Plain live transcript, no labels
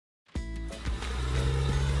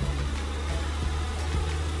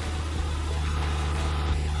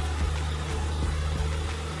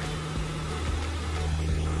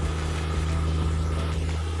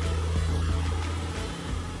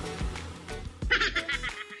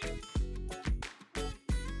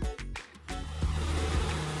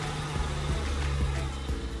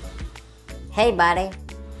Hey, buddy.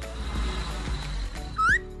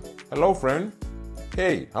 Hello, friend.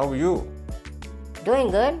 Hey, how are you?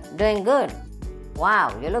 Doing good, doing good.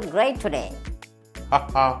 Wow, you look great today.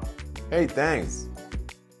 Haha. Hey, thanks.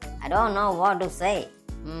 I don't know what to say.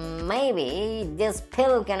 Maybe this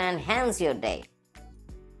pill can enhance your day.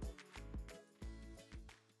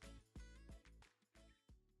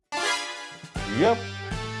 Yep.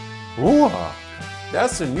 Ooh,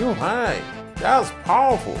 that's a new high. That's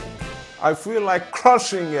powerful. I feel like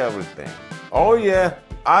crushing everything. Oh yeah,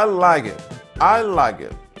 I like it. I like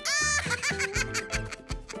it.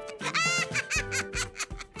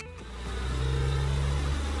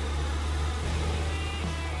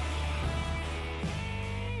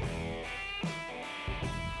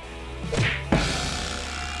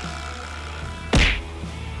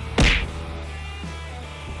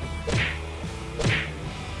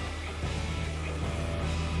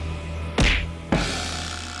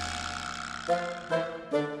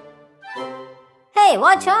 Hey,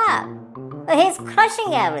 watch out! He's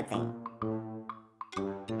crushing everything.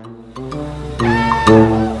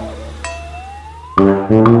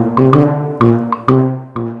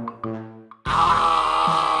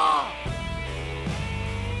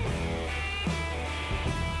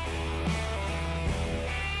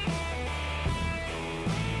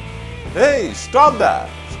 Hey, stop that!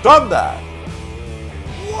 Stop that!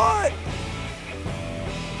 What?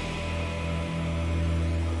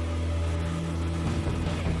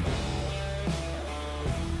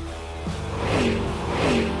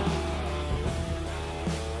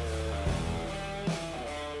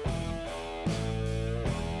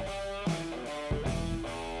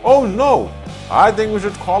 Oh no! I think we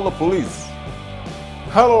should call the police.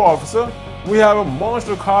 Hello, officer. We have a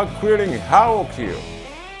monster car creating havoc here.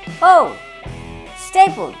 Oh, stay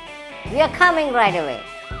put. We are coming right away.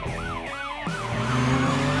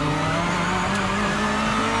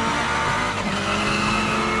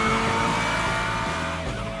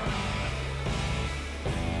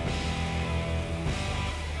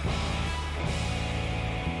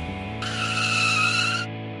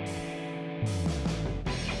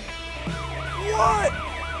 What?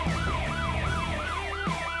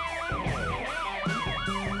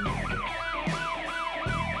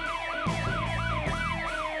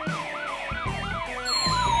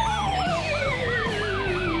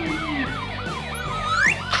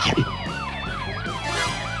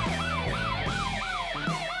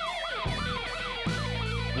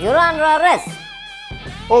 You're under arrest.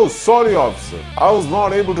 Oh, sorry, officer. I was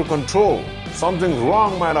not able to control. Something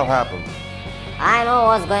wrong might have happened. I know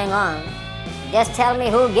what's going on. Just tell me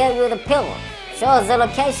who gave you the pill. Show us the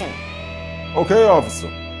location. Okay, officer.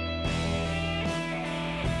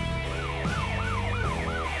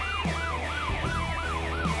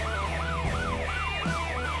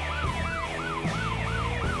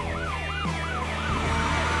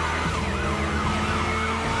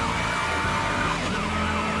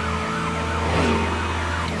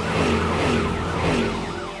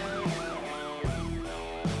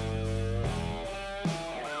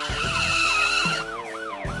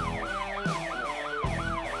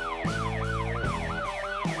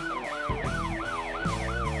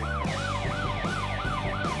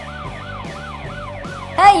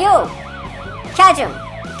 Hey, you! Catch him!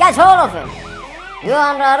 Catch hold of him! You're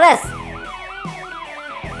under arrest!